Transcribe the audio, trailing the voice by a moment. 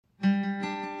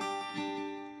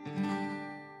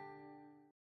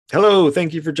Hello,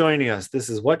 thank you for joining us. This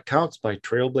is What Counts by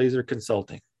Trailblazer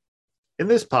Consulting. In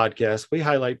this podcast, we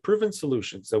highlight proven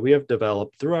solutions that we have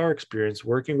developed through our experience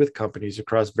working with companies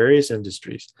across various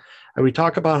industries, and we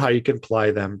talk about how you can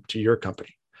apply them to your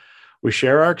company. We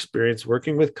share our experience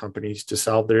working with companies to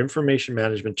solve their information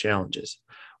management challenges.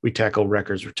 We tackle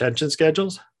records retention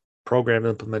schedules, program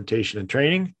implementation and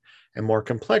training, and more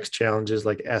complex challenges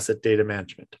like asset data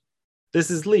management. This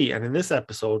is Lee, and in this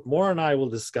episode, Maura and I will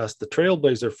discuss the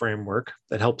Trailblazer framework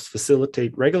that helps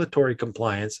facilitate regulatory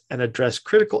compliance and address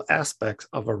critical aspects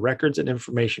of a records and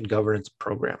information governance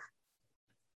program.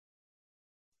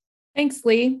 Thanks,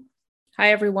 Lee.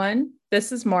 Hi, everyone.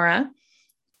 This is Maura,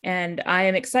 and I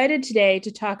am excited today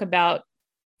to talk about,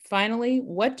 finally,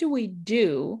 what do we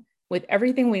do with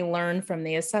everything we learned from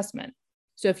the assessment?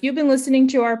 So if you've been listening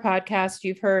to our podcast,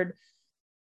 you've heard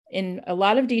in a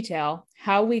lot of detail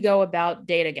how we go about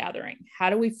data gathering. How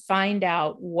do we find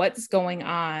out what's going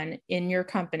on in your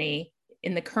company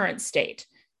in the current state?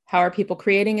 How are people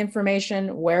creating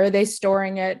information? Where are they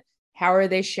storing it? How are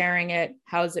they sharing it?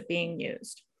 How is it being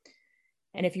used?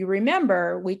 And if you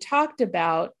remember, we talked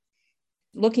about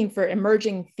looking for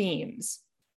emerging themes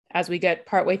as we get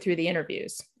partway through the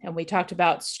interviews. And we talked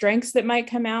about strengths that might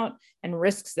come out and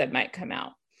risks that might come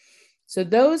out. So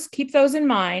keep those in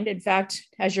mind. In fact,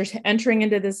 as you're entering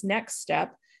into this next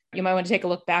step, you might want to take a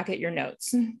look back at your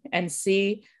notes and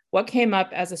see what came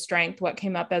up as a strength, what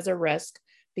came up as a risk,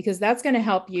 because that's going to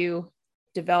help you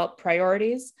develop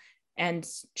priorities and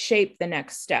shape the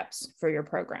next steps for your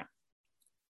program.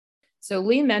 So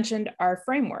Lee mentioned our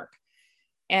framework,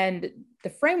 and the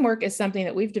framework is something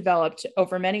that we've developed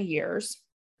over many years,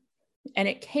 and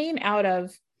it came out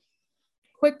of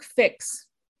quick fix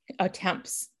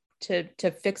attempts to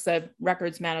fix a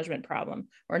records management problem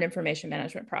or an information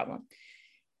management problem.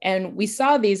 And we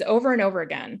saw these over and over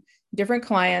again. Different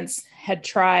clients had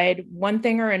tried one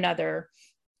thing or another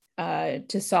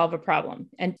to solve a problem.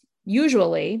 And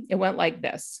usually it went like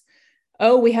this.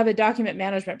 Oh, we have a document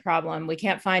management problem. We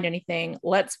can't find anything.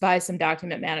 Let's buy some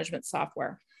document management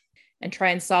software and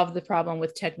try and solve the problem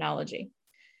with technology.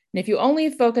 And if you only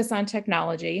focus on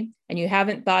technology and you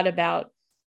haven't thought about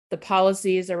the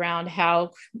policies around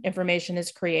how information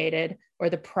is created or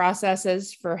the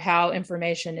processes for how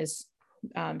information is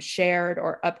shared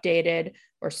or updated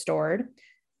or stored,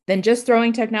 then just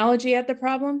throwing technology at the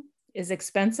problem is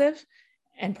expensive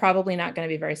and probably not going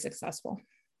to be very successful.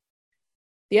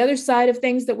 The other side of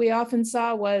things that we often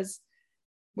saw was,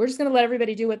 we're just going to let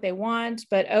everybody do what they want,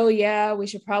 but oh yeah, we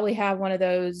should probably have one of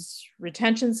those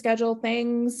retention schedule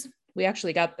things. We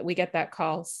get that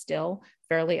call still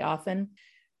fairly often.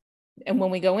 And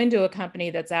when we go into a company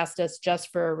that's asked us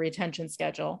just for a retention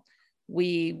schedule,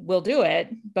 we will do it,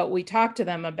 but we talk to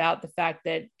them about the fact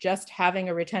that just having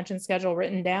a retention schedule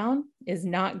written down is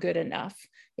not good enough.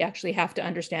 You actually have to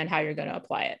understand how you're going to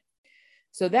apply it.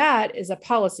 So that is a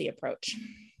policy approach.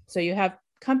 So you have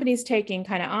companies taking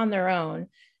kind of on their own,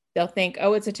 they'll think,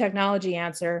 oh, it's a technology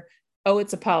answer. Oh,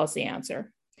 it's a policy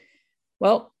answer.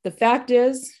 Well, the fact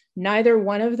is, neither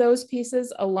one of those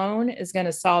pieces alone is going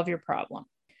to solve your problem.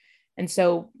 And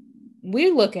so we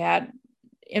look at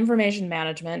information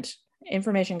management,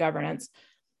 information governance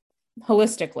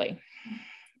holistically,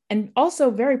 and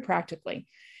also very practically.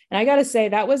 And I got to say,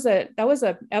 that was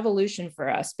a evolution for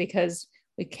us, because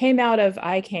I came out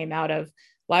of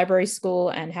library school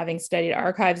and having studied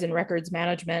archives and records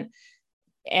management,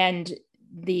 and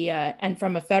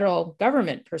from a federal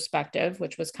government perspective,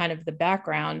 which was kind of the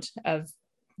background of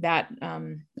that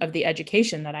of the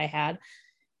education that I had.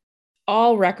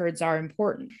 All records are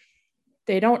important.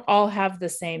 They don't all have the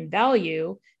same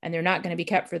value, and they're not going to be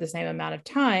kept for the same amount of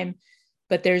time,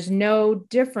 but there's no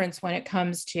difference when it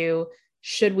comes to,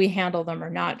 should we handle them or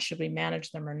not? Should we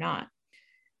manage them or not?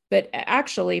 But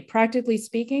actually, practically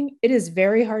speaking, it is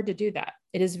very hard to do that.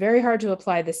 It is very hard to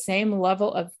apply the same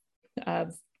level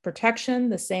of protection,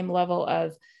 the same level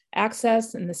of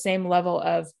access, and the same level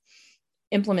of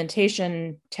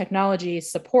implementation technology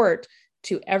support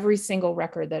to every single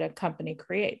record that a company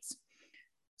creates.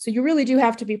 So you really do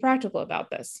have to be practical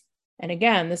about this. And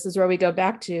again, this is where we go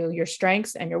back to your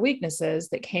strengths and your weaknesses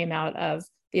that came out of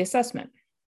the assessment.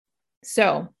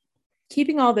 So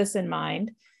keeping all this in mind,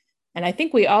 and I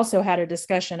think we also had a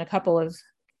discussion a couple of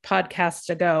podcasts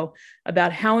ago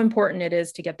about how important it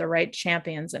is to get the right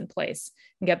champions in place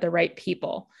and get the right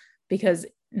people, because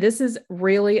this is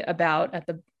really about, at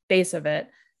the base of it,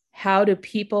 how do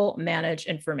people manage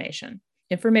information?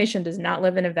 Information does not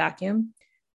live in a vacuum.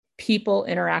 People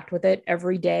interact with it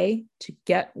every day to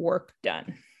get work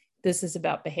done. This is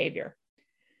about behavior.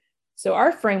 So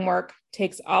our framework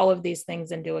takes all of these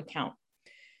things into account.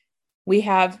 We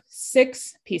have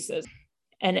 6 pieces,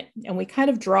 and we kind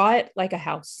of draw it like a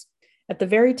house. At the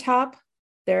very top,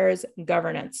 there's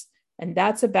governance, and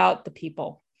that's about the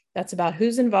people. That's about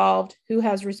who's involved, who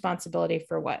has responsibility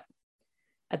for what.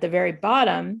 At the very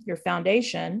bottom, your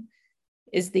foundation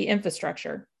is the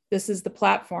infrastructure. This is the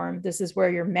platform. This is where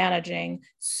you're managing,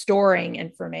 storing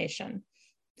information.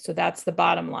 So that's the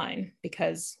bottom line,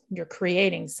 because you're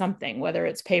creating something, whether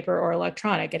it's paper or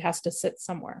electronic, it has to sit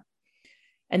somewhere.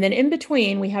 And then in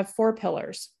between, we have 4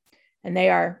 pillars, and they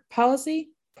are policy,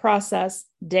 process,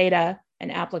 data,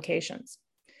 and applications.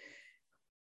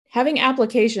 Having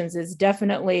applications is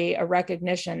definitely a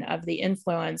recognition of the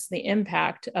influence, the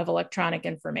impact of electronic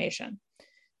information.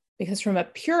 Because from a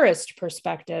purist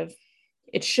perspective,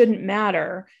 it shouldn't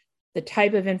matter the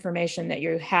type of information that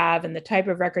you have and the type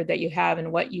of record that you have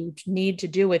and what you need to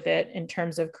do with it in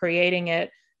terms of creating it,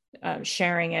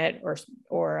 sharing it,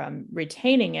 or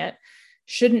retaining it,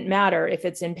 shouldn't matter if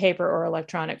it's in paper or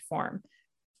electronic form.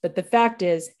 But the fact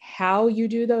is, how you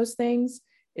do those things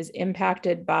is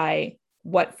impacted by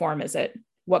what form is it?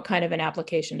 What kind of an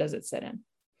application does it sit in?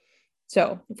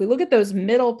 So if we look at those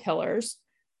middle pillars,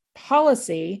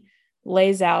 policy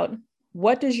lays out,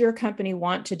 what does your company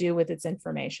want to do with its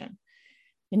information?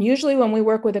 And usually when we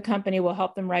work with a company, we'll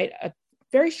help them write a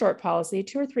very short policy,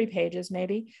 2 or 3 pages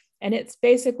maybe. And it's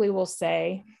basically, we'll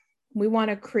say, we want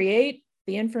to create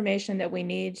the information that we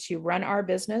need to run our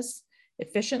business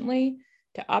efficiently,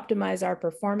 to optimize our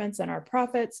performance and our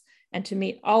profits, and to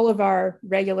meet all of our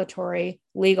regulatory,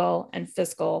 legal, and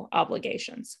fiscal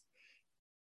obligations.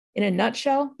 In a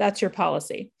nutshell, that's your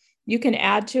policy. You can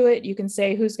add to it, you can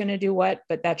say who's going to do what,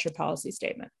 but that's your policy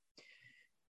statement.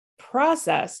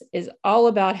 Process is all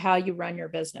about how you run your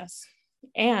business,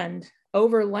 and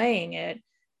overlaying it,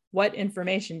 what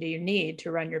information do you need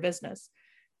to run your business?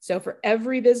 So for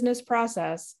every business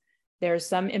process, there's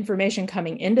some information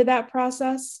coming into that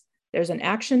process, there's an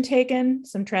action taken,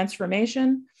 some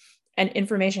transformation, and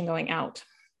information going out.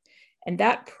 And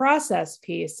that process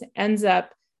piece ends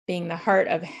up being the heart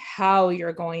of how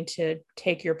you're going to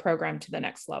take your program to the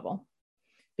next level.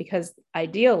 Because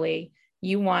ideally,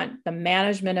 you want the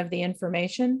management of the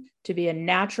information to be a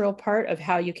natural part of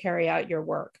how you carry out your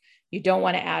work. You don't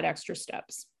want to add extra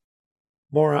steps.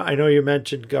 Maura, I know you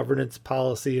mentioned governance,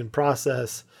 policy, and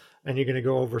process, and you're going to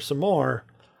go over some more.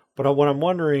 But what I'm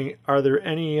wondering, are there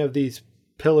any of these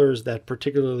pillars that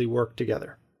particularly work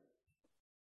together?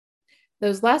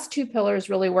 Those last 2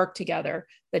 pillars really work together,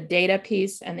 the data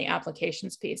piece and the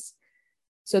applications piece.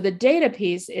 So the data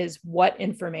piece is, what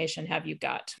information have you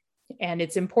got? And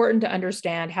it's important to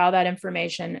understand how that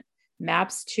information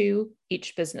maps to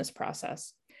each business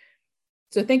process.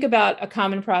 So think about a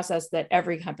common process that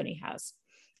every company has: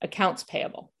 accounts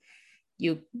payable.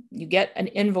 You get an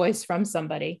invoice from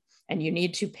somebody and you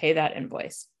need to pay that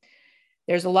invoice.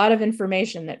 There's a lot of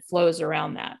information that flows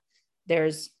around that.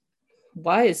 There's,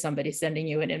 why is somebody sending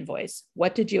you an invoice?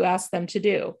 What did you ask them to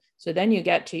do? So then you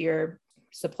get to your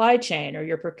supply chain or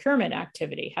your procurement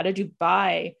activity. How did you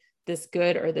buy this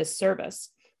good or this service?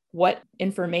 What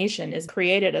information is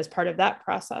created as part of that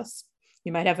process?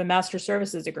 You might have a master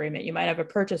services agreement. You might have a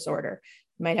purchase order.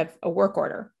 You might have a work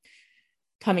order.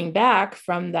 Coming back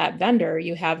from that vendor,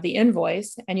 you have the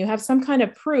invoice and you have some kind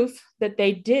of proof that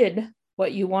they did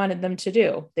what you wanted them to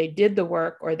do. They did the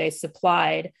work or they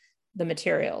supplied the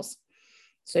materials.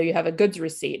 So you have a goods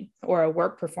receipt or a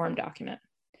work performed document.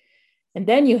 And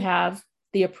then you have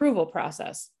the approval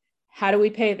process. How do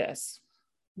we pay this?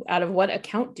 Out of what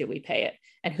account do we pay it?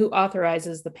 And who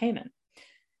authorizes the payment?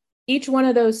 Each one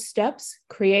of those steps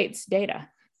creates data.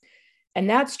 And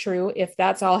that's true if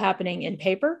that's all happening in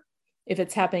paper, if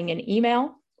it's happening in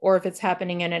email, or if it's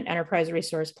happening in an enterprise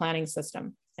resource planning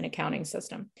system, an accounting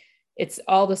system. It's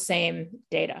all the same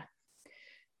data.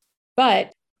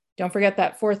 But don't forget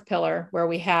that 4th pillar where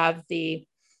we have the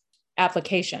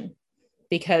application,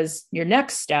 because your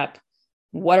next step,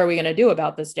 what are we going to do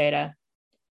about this data?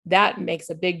 That makes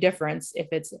a big difference if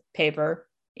it's paper,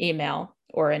 email,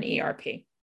 or an ERP.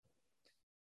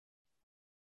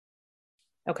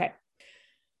 Okay.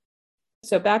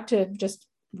 So back to just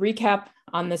recap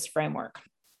on this framework.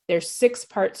 There's 6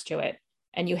 parts to it,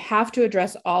 and you have to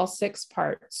address all 6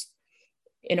 parts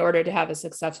in order to have a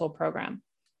successful program.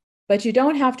 But you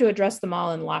don't have to address them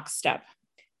all in lockstep.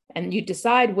 And you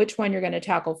decide which one you're going to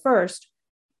tackle first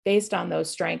based on those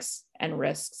strengths and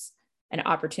risks and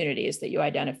opportunities that you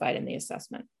identified in the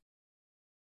assessment.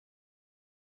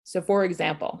 So for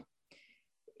example,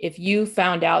 if you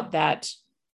found out that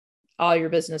all your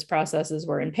business processes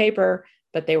were in paper,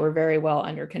 but they were very well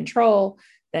under control,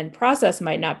 then process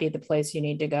might not be the place you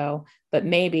need to go, but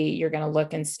maybe you're going to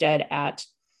look instead at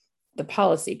the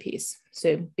policy piece.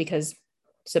 So because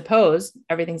suppose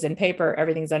everything's in paper,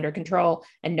 everything's under control,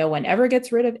 and no one ever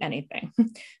gets rid of anything.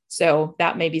 So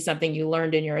that may be something you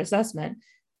learned in your assessment.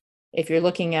 If you're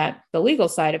looking at the legal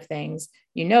side of things,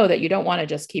 you know that you don't want to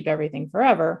just keep everything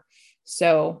forever.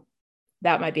 So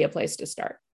that might be a place to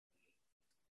start.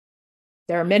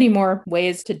 There are many more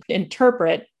ways to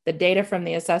interpret the data from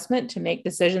the assessment to make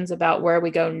decisions about where we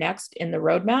go next in the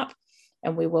roadmap.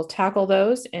 And we will tackle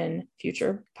those in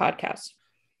future podcasts.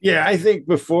 Yeah, I think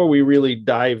before we really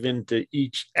dive into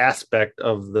each aspect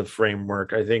of the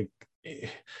framework, I think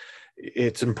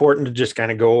it's important to just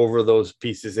kind of go over those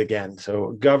pieces again.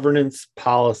 So governance,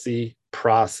 policy,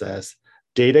 process,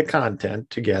 data content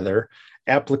together,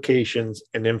 applications,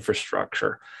 and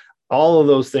infrastructure. All of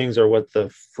those things are what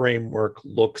the framework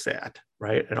looks at,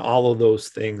 right? And all of those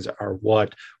things are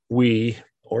what we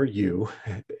or you,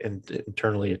 and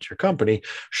internally at your company,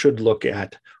 should look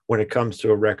at when it comes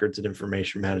to a records and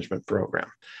information management program.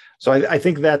 So I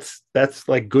think that's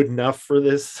like good enough for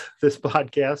this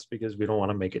podcast, because we don't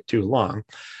want to make it too long.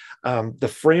 The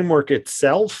framework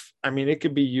itself, I mean, it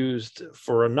could be used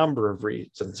for a number of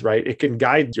reasons, right? It can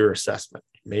guide your assessment.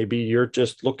 Maybe you're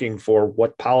just looking for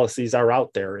what policies are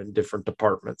out there in different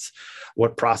departments.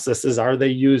 What processes are they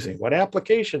using? What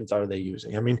applications are they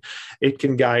using? I mean, it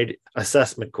can guide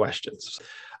assessment questions.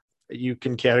 You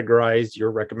can categorize your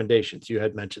recommendations. You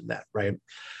had mentioned that, right?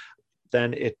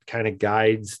 Then it kind of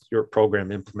guides your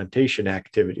program implementation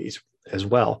activities as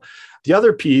well. The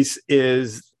other piece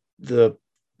is the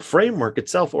framework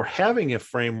itself, or having a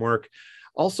framework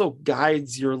also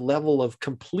guides your level of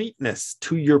completeness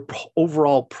to your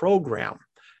overall program.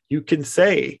 You can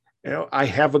say, I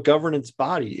have a governance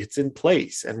body, it's in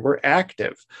place and we're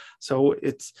active. So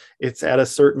it's at a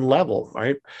certain level,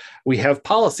 right? We have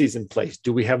policies in place.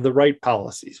 Do we have the right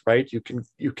policies, right? You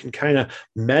can kind of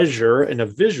measure in a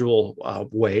visual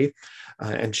way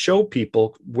and show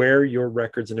people where your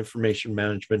records and information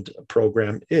management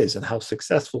program is and how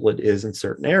successful it is in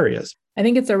certain areas. I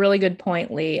think it's a really good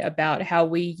point, Lee, about how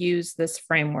we use this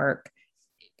framework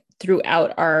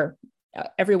throughout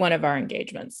every one of our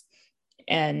engagements.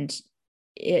 And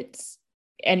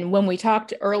when we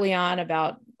talked early on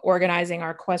about organizing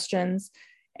our questions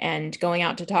and going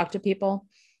out to talk to people,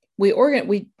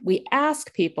 we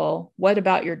ask people, what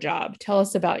about your job? Tell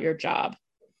us about your job.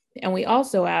 And we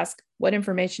also ask, what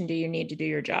information do you need to do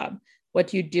your job? What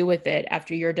do you do with it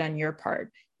after you're done your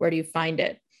part? Where do you find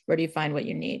it? Where do you find what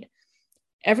you need?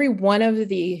 Every one of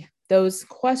those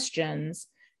questions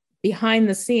behind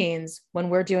the scenes, when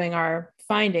we're doing our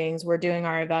findings, we're doing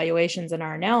our evaluations and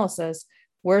our analysis,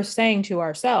 we're saying to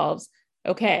ourselves,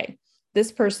 okay,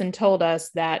 this person told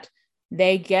us that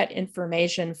they get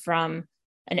information from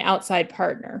an outside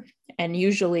partner, and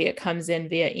usually it comes in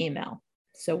via email.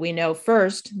 So we know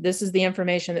first, this is the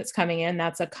information that's coming in.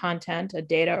 That's a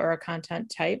data or a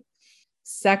content type.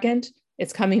 Second,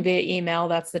 it's coming via email.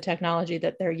 That's the technology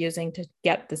that they're using to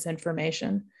get this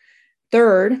information.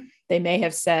 Third, they may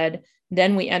have said,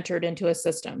 then we entered into a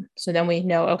system. So then we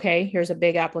know, okay, here's a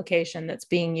big application that's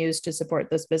being used to support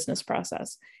this business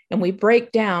process. And we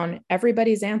break down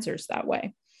everybody's answers that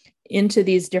way into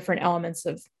these different elements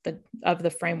of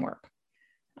the framework.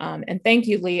 And thank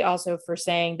you, Lee, also for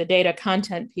saying the data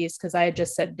content piece, because I had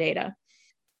just said data.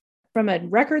 From a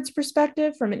records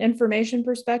perspective, from an information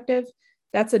perspective,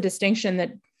 that's a distinction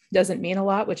that doesn't mean a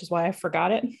lot, which is why I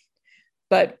forgot it.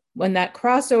 But when that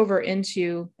crossover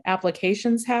into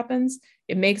applications happens,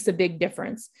 it makes a big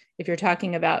difference. If you're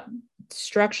talking about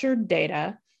structured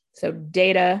data, so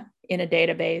data in a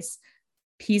database,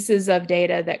 pieces of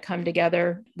data that come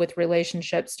together with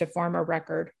relationships to form a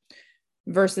record,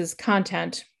 versus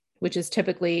content, which is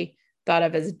typically thought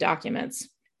of as documents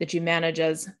that you manage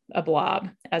as a blob,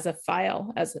 as a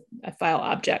file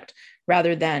object,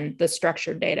 rather than the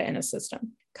structured data in a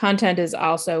system. Content is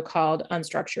also called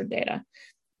unstructured data.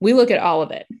 We look at all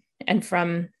of it. And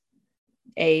from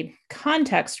a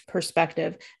context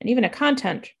perspective, and even a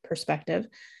content perspective,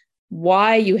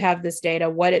 why you have this data,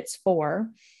 what it's for,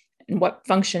 and what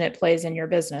function it plays in your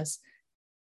business,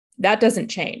 that doesn't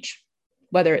change,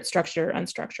 whether it's structured or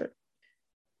unstructured.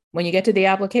 When you get to the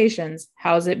applications,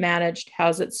 how is it managed? How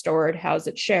is it stored? How is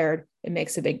it shared? It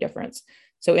makes a big difference.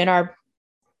 So in our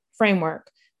framework,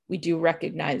 we do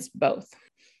recognize both.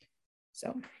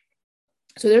 So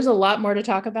there's a lot more to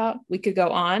talk about. We could go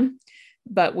on,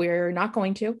 but we're not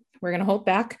going to. We're going to hold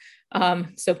back.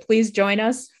 So please join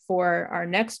us for our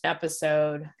next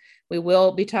episode. We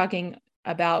will be talking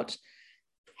about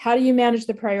how do you manage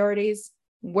the priorities?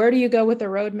 Where do you go with the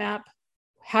roadmap?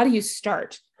 How do you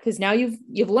start? Because now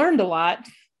you've learned a lot.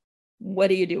 What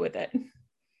do you do with it?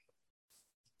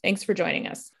 Thanks for joining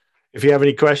us. If you have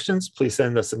any questions, please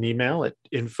send us an email at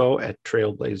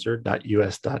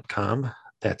info@trailblazer.us.com.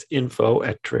 That's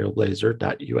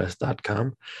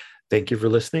info@trailblazer.us.com. Thank you for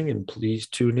listening, and please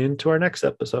tune in to our next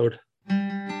episode.